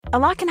A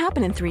lot can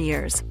happen in 3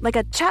 years, like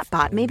a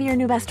chatbot may be your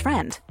new best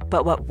friend.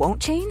 But what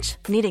won't change?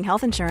 Needing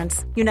health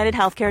insurance. United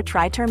Healthcare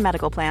Tri-Term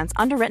Medical Plans,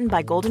 underwritten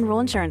by Golden Rule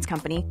Insurance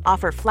Company,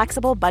 offer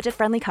flexible,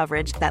 budget-friendly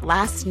coverage that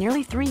lasts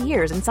nearly 3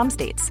 years in some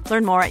states.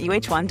 Learn more at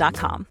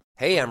uh1.com.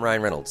 Hey, I'm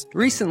Ryan Reynolds.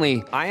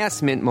 Recently, I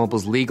asked Mint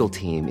Mobile's legal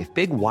team if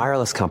big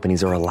wireless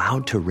companies are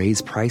allowed to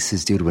raise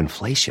prices due to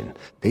inflation.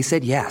 They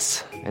said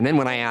yes. And then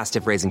when I asked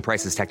if raising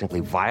prices technically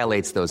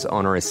violates those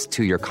onerous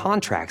 2-year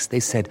contracts, they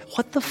said,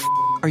 "What the f***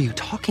 are you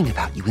talking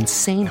about, you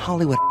insane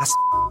Hollywood ass?"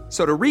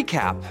 So to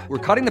recap, we're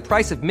cutting the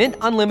price of Mint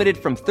Unlimited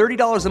from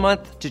 $30 a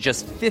month to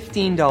just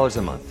 $15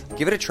 a month.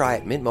 Give it a try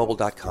at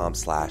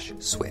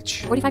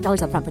mintmobile.com/switch.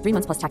 $45 up front for 3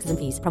 months plus taxes and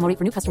fees. Promo rate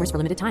for new customers for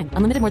limited time.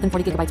 Unlimited more than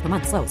 40 gigabytes per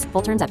month. Slows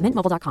full terms at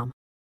mintmobile.com.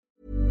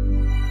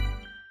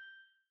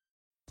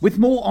 With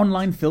more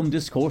online film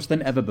discourse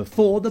than ever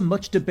before, the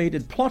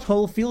much-debated plot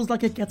hole feels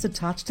like it gets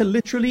attached to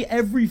literally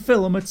every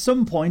film at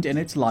some point in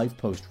its life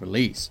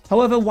post-release.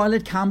 However, while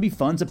it can be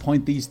fun to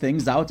point these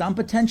things out and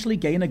potentially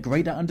gain a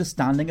greater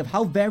understanding of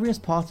how various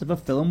parts of a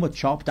film were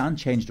chopped and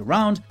changed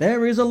around,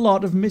 there is a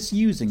lot of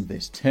misusing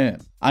this term.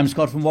 I'm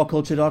Scott from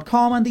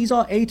WhatCulture.com, and these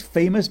are 8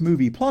 famous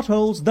movie plot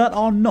holes that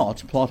are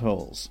not plot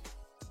holes.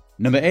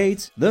 Number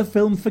 8. The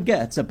film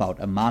forgets about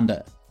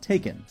Amanda.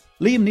 Taken.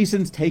 Liam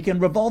Neeson's Taken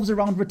revolves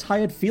around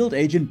retired field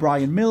agent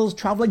Brian Mills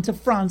traveling to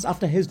France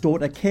after his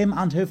daughter Kim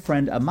and her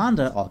friend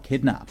Amanda are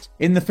kidnapped.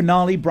 In the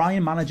finale,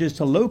 Brian manages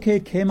to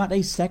locate Kim at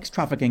a sex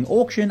trafficking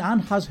auction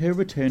and has her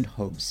returned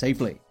home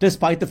safely.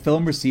 Despite the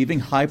film receiving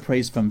high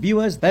praise from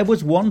viewers, there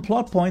was one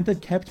plot point that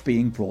kept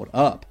being brought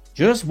up.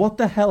 Just what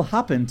the hell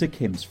happened to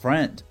Kim's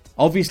friend?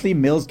 Obviously,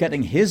 Mills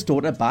getting his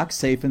daughter back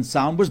safe and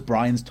sound was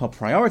Brian's top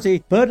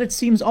priority, but it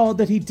seems odd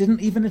that he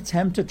didn't even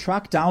attempt to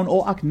track down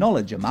or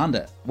acknowledge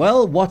Amanda.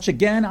 Well, watch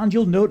again and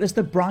you'll notice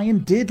that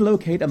Brian did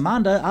locate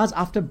Amanda, as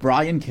after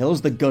Brian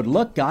kills the good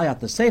luck guy at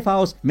the safe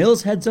house,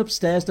 Mills heads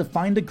upstairs to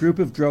find a group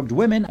of drugged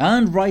women,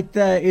 and right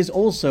there is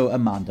also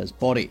Amanda's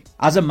body.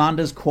 As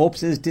Amanda's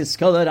corpse is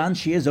discolored and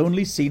she is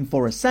only seen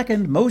for a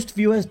second, most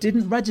viewers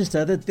didn't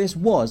register that this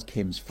was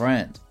Kim's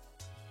friend.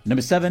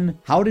 Number 7.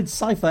 How did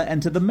Cypher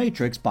enter the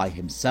Matrix by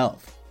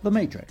himself? The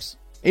Matrix.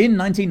 In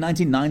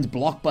 1999's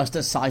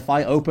blockbuster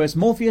sci-fi opus,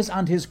 Morpheus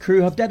and his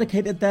crew have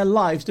dedicated their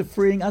lives to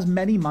freeing as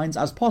many minds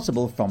as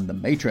possible from the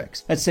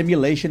Matrix, a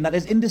simulation that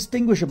is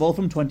indistinguishable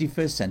from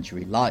 21st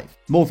century life.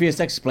 Morpheus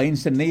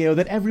explains to Neo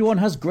that everyone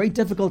has great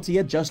difficulty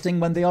adjusting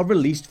when they are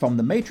released from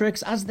the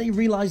Matrix, as they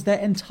realize their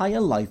entire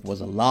life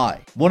was a lie.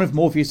 One of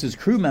Morpheus's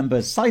crew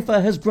members,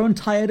 Cypher, has grown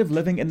tired of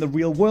living in the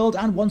real world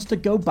and wants to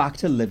go back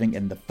to living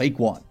in the fake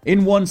one.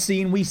 In one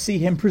scene, we see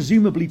him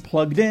presumably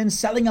plugged in,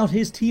 selling out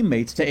his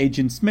teammates to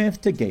Agent Smith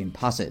to gain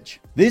passage.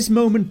 This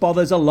moment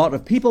bothers a lot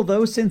of people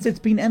though, since it's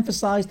been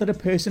emphasized that a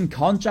person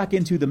can't jack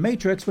into the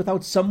Matrix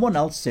without someone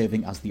else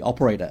serving as the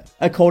operator.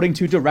 According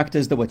to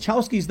directors the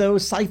Wachowskis though,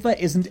 Cypher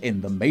isn't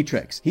in the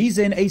Matrix. He's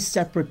in a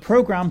separate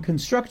program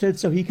constructed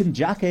so he can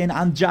jack in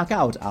and jack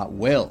out at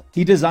will.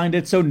 He designed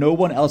it so no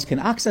one else can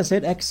access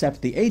it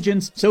except the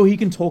agents, so he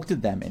can talk to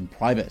them in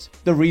private.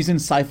 The reason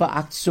Cypher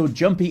acts so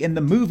jumpy in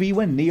the movie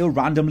when Neo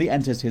randomly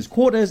enters his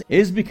quarters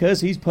is because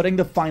he's putting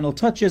the final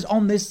touches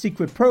on this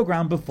secret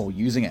program before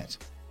using it.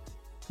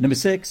 Number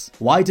 6.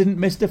 Why didn't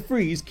Mr.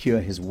 Freeze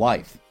cure his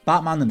wife?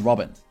 Batman and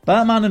Robin.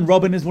 Batman and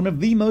Robin is one of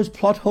the most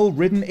plot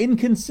hole-ridden,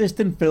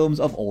 inconsistent films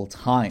of all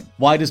time.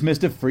 Why does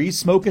Mr. Freeze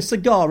smoke a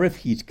cigar if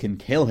heat can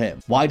kill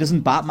him? Why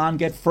doesn't Batman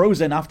get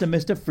frozen after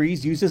Mr.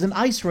 Freeze uses an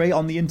ice ray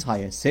on the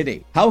entire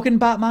city? How can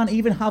Batman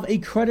even have a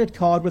credit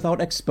card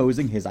without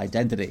exposing his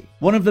identity?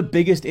 One of the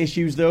biggest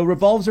issues, though,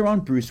 revolves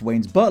around Bruce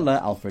Wayne's butler,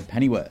 Alfred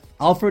Pennyworth.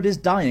 Alfred is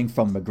dying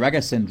from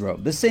McGregor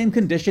syndrome, the same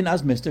condition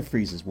as Mr.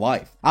 Freeze's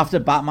wife. After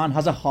Batman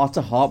has a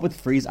heart-to-heart with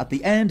Freeze at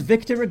the end,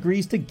 Victor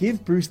agrees to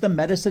give Bruce the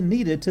medicine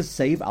needed to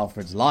save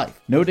Alfred's life,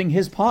 noting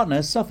his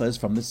partner suffers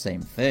from the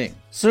same thing.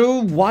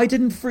 So why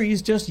didn't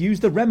Freeze just use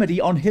the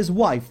remedy on his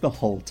wife the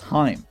whole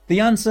time?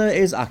 The answer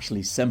is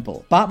actually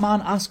simple.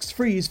 Batman asks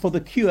Freeze for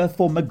the cure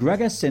for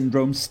McGregor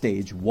syndrome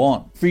stage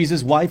 1.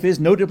 Freeze's wife is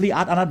notably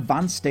at an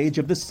advanced stage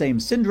of the same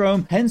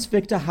syndrome, hence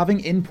Victor having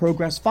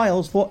in-progress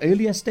files for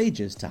earlier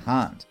stages to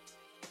hand.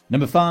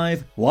 Number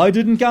 5. Why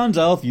didn't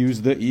Gandalf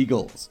use the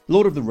Eagles?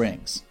 Lord of the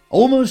Rings.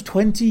 Almost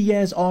 20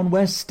 years on,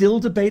 we're still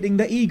debating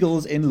the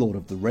Eagles in Lord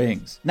of the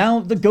Rings. Now,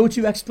 the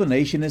go-to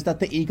explanation is that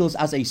the Eagles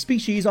as a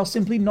species are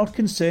simply not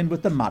concerned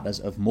with the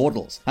matters of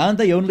mortals, and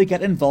they only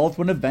get involved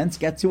when events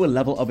get to a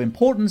level of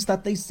importance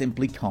that they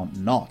simply can't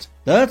not.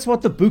 That's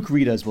what the book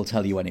readers will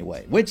tell you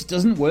anyway, which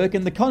doesn't work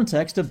in the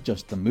context of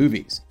just the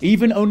movies.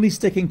 Even only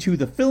sticking to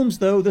the films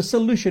though, the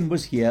solution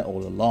was here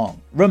all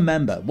along.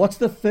 Remember, what's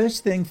the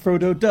first thing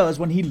Frodo does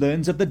when he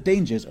learns of the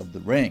dangers of the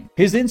ring?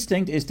 His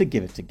instinct is to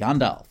give it to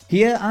Gandalf.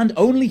 Here and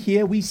only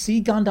here we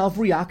see Gandalf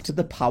react to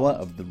the power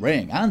of the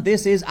ring, and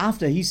this is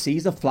after he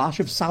sees a flash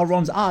of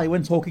Sauron's eye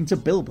when talking to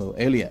Bilbo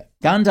earlier.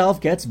 Gandalf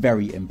gets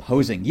very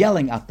imposing,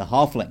 yelling at the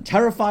halfling,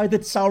 terrified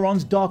that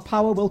Sauron's dark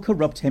power will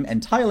corrupt him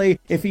entirely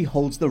if he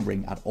holds the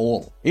ring at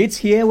all. It's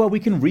here where we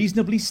can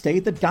reasonably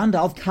state that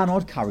Gandalf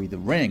cannot carry the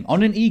ring,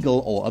 on an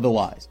eagle or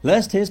otherwise,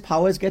 lest his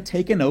powers get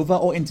taken over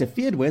or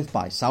interfered with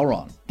by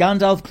Sauron.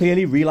 Gandalf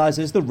clearly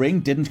realizes the ring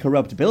didn't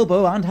corrupt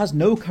Bilbo and has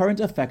no current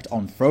effect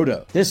on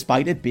Frodo,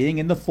 despite it being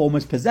in the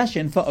former's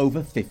possession for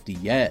over 50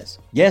 years.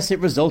 Yes, it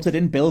resulted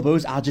in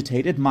Bilbo's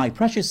agitated My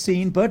Precious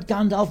scene, but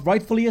Gandalf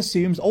rightfully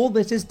assumes all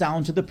this is down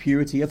to the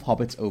purity of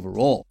hobbits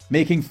overall,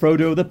 making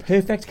Frodo the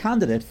perfect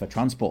candidate for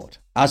transport.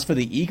 As for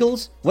the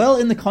eagles, well,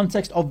 in the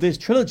context of this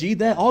trilogy,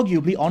 they're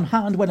arguably on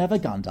hand whenever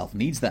Gandalf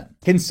needs them.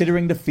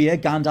 Considering the fear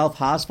Gandalf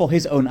has for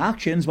his own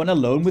actions when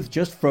alone with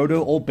just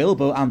Frodo or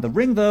Bilbo and the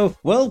ring though,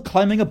 well,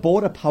 climbing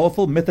aboard a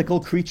powerful mythical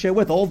creature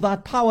with all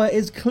that power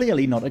is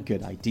clearly not a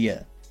good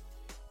idea.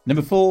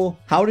 Number 4.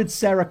 How did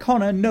Sarah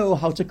Connor know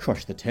how to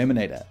crush the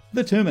Terminator?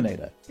 The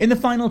Terminator. In the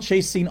final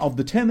chase scene of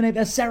The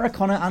Terminator, Sarah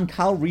Connor and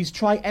Kyle Reese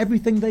try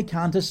everything they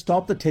can to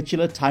stop the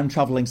titular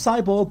time-traveling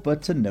cyborg,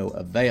 but to no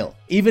avail.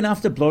 Even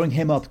after blowing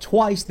him up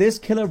twice, this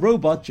killer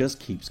robot just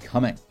keeps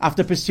coming.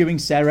 After pursuing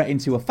Sarah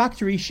into a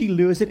factory, she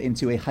lures it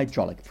into a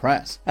hydraulic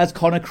press. As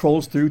Connor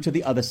crawls through to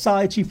the other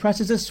side, she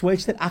presses a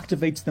switch that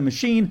activates the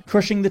machine,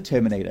 crushing the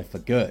Terminator for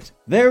good.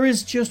 There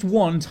is just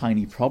one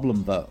tiny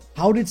problem though.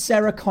 How did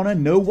Sarah Connor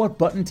know what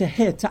button to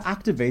hit to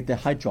activate the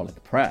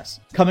hydraulic press?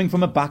 Coming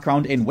from a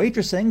background in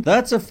waitressing,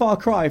 that's a far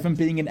cry from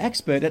being an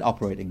expert at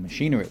operating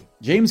machinery.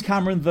 James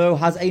Cameron, though,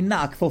 has a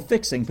knack for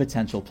fixing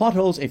potential plot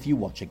holes if you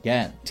watch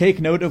again. Take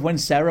note of when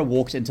Sarah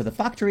walks into the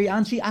factory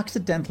and she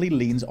accidentally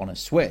leans on a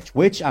switch,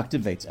 which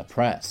activates a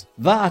press.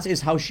 That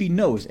is how she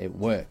knows it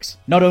works.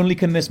 Not only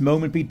can this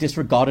moment be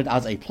disregarded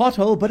as a plot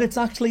hole, but it's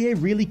actually a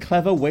really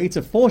clever way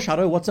to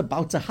foreshadow what's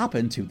about to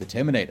happen to the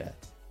Terminator.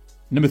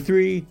 Number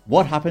 3.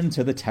 What happened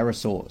to the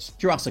pterosaurs?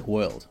 Jurassic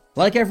World.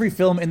 Like every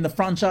film in the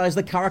franchise,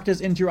 the characters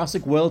in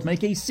Jurassic World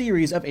make a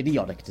series of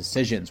idiotic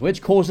decisions,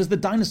 which causes the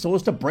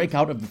dinosaurs to break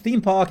out of the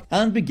theme park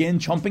and begin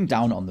chomping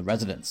down on the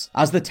residents.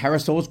 As the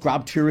pterosaurs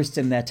grab tourists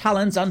in their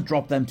talons and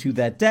drop them to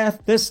their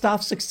death, the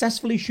staff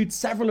successfully shoot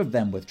several of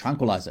them with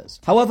tranquilizers.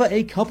 However,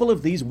 a couple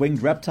of these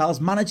winged reptiles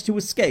managed to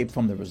escape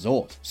from the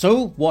resort.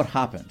 So, what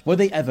happened? Were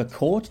they ever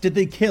caught? Did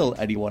they kill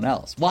anyone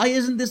else? Why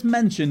isn't this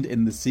mentioned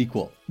in the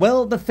sequel?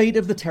 Well, the fate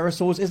of the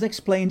pterosaurs is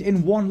explained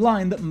in one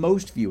line that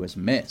most viewers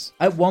miss.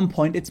 At one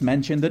point, it's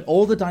mentioned that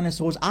all the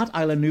dinosaurs at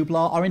Isla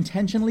Nublar are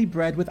intentionally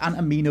bred with an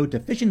amino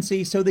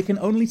deficiency so they can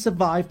only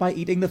survive by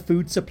eating the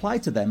food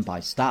supplied to them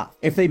by staff.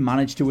 If they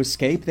manage to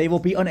escape, they will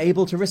be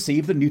unable to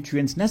receive the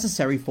nutrients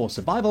necessary for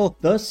survival,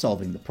 thus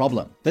solving the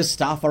problem. The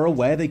staff are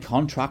aware they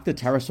can't track the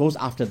pterosaurs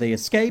after they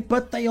escape,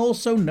 but they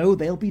also know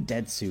they'll be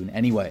dead soon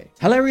anyway.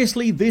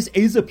 Hilariously, this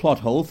is a plot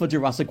hole for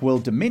Jurassic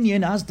World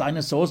Dominion, as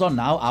dinosaurs are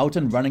now out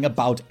and running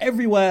about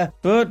everywhere,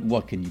 but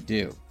what can you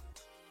do?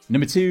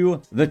 Number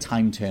 2. The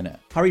Time Turner.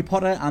 Harry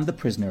Potter and the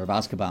Prisoner of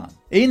Azkaban.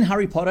 In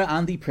Harry Potter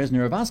and the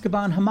Prisoner of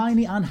Azkaban,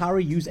 Hermione and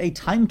Harry use a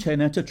time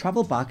turner to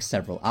travel back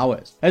several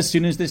hours. As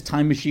soon as this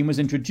time machine was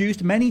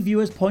introduced, many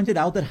viewers pointed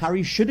out that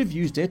Harry should have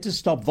used it to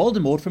stop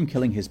Voldemort from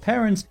killing his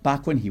parents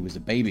back when he was a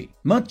baby.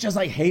 Much as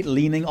I hate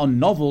leaning on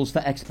novels for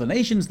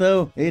explanations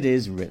though, it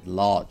is writ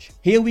large.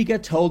 Here we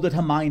get told that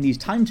Hermione's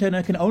time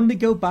turner can only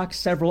go back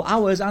several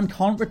hours and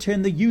can't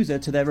return the user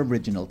to their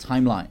original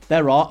timeline.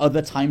 There are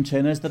other time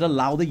turners that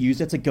allow the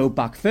user to go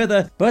back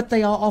further, but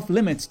they are off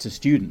limits to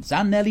students,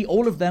 and nearly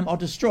all of them are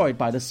destroyed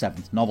by the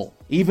 7th novel.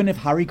 Even if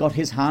Harry got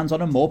his hands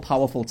on a more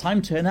powerful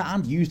time turner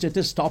and used it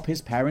to stop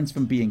his parents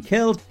from being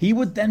killed, he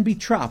would then be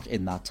trapped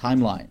in that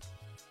timeline.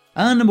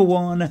 And number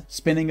 1,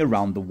 spinning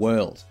around the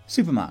world.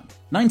 Superman.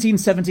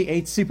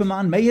 1978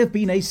 Superman may have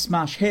been a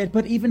smash hit,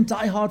 but even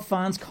die-hard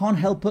fans can't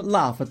help but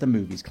laugh at the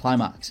movie's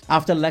climax.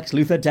 After Lex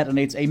Luthor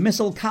detonates a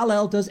missile,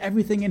 Kal-El does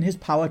everything in his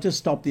power to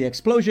stop the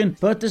explosion,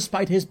 but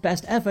despite his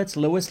best efforts,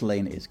 Lois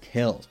Lane is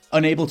killed.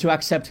 Unable to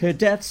accept her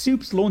death,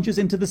 Supes launches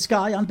into the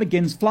sky and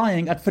begins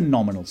flying at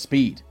phenomenal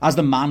speed. As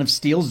the Man of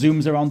Steel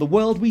zooms around the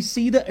world, we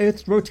see the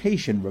Earth's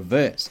rotation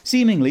reverse,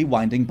 seemingly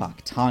winding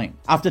back time.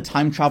 After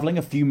time traveling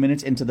a few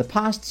minutes into the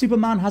past,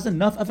 Superman has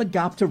enough of a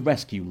gap to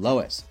rescue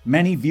Lois.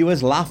 Many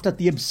viewers laughed at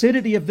the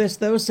absurdity of this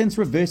though, since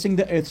reversing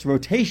the Earth's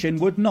rotation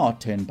would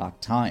not turn back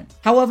time.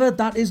 However,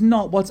 that is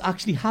not what's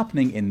actually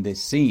happening in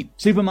this scene.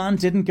 Superman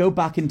didn't go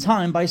back in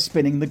time by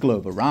spinning the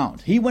globe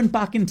around. He went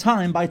back in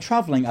time by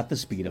traveling at the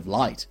speed of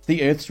light.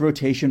 The Earth's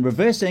rotation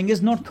reversing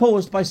is not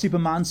caused by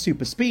Superman's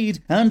super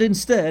speed, and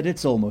instead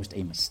it's almost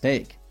a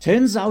mistake.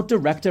 Turns out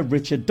director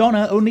Richard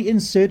Donner only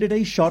inserted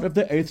a shot of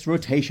the Earth's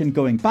rotation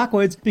going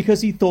backwards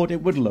because he thought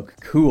it would look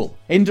cool,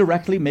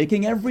 indirectly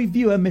making every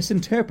viewer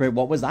misinterpret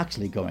what was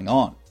actually going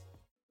on.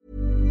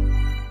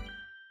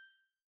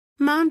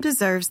 Mom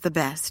deserves the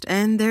best,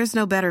 and there's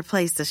no better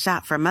place to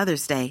shop for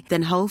Mother's Day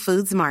than Whole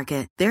Foods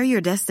Market. They're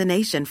your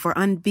destination for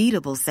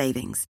unbeatable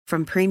savings,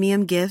 from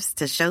premium gifts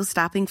to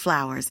show-stopping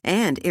flowers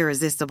and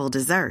irresistible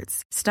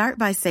desserts. Start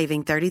by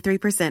saving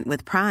 33%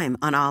 with Prime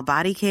on all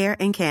body care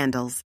and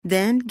candles.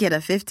 Then get a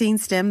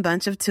 15-stem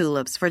bunch of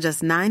tulips for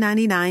just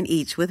 $9.99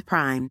 each with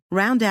Prime.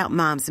 Round out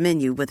Mom's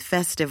menu with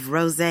festive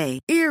rosé,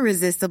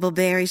 irresistible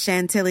berry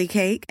chantilly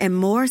cake, and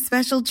more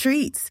special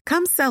treats.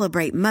 Come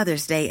celebrate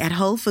Mother's Day at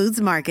Whole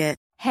Foods Market.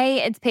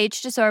 Hey, it's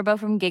Paige DeSorbo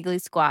from Giggly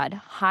Squad.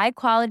 High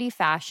quality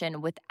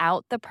fashion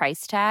without the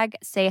price tag.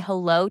 Say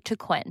hello to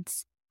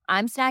Quince.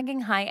 I'm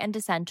snagging high-end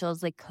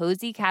essentials like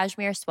cozy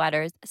cashmere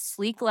sweaters,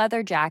 sleek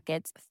leather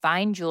jackets,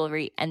 fine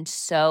jewelry, and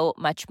so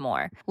much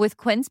more. With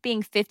Quince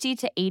being 50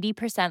 to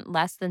 80%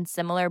 less than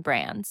similar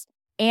brands.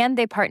 And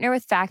they partner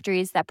with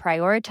factories that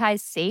prioritize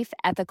safe,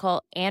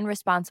 ethical, and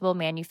responsible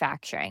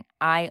manufacturing.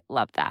 I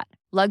love that.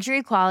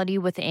 Luxury quality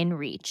within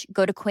reach.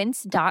 Go to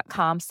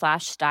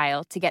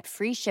quince.com/style to get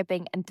free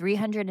shipping and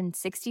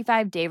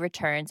 365-day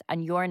returns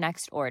on your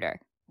next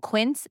order.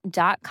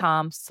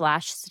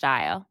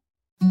 Quince.com/style.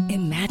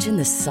 Imagine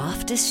the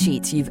softest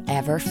sheets you've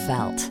ever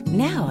felt.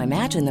 Now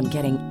imagine them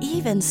getting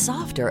even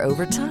softer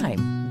over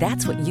time.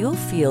 That's what you'll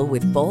feel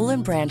with Boll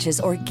 & Branch's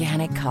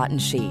organic cotton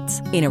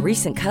sheets. In a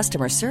recent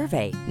customer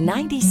survey,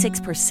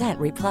 96%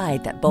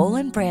 replied that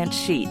Boll & Branch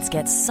sheets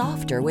get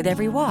softer with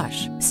every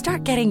wash.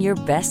 Start getting your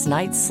best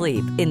night's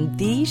sleep in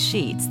these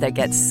sheets that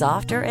get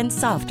softer and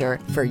softer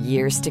for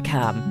years to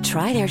come.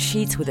 Try their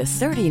sheets with a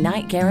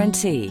 30-night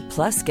guarantee.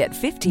 Plus, get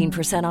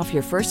 15% off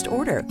your first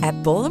order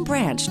at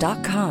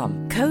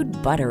bollandbranch.com. Code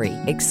BUTTERY.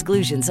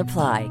 Exclusions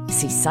apply.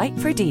 See site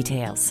for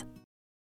details.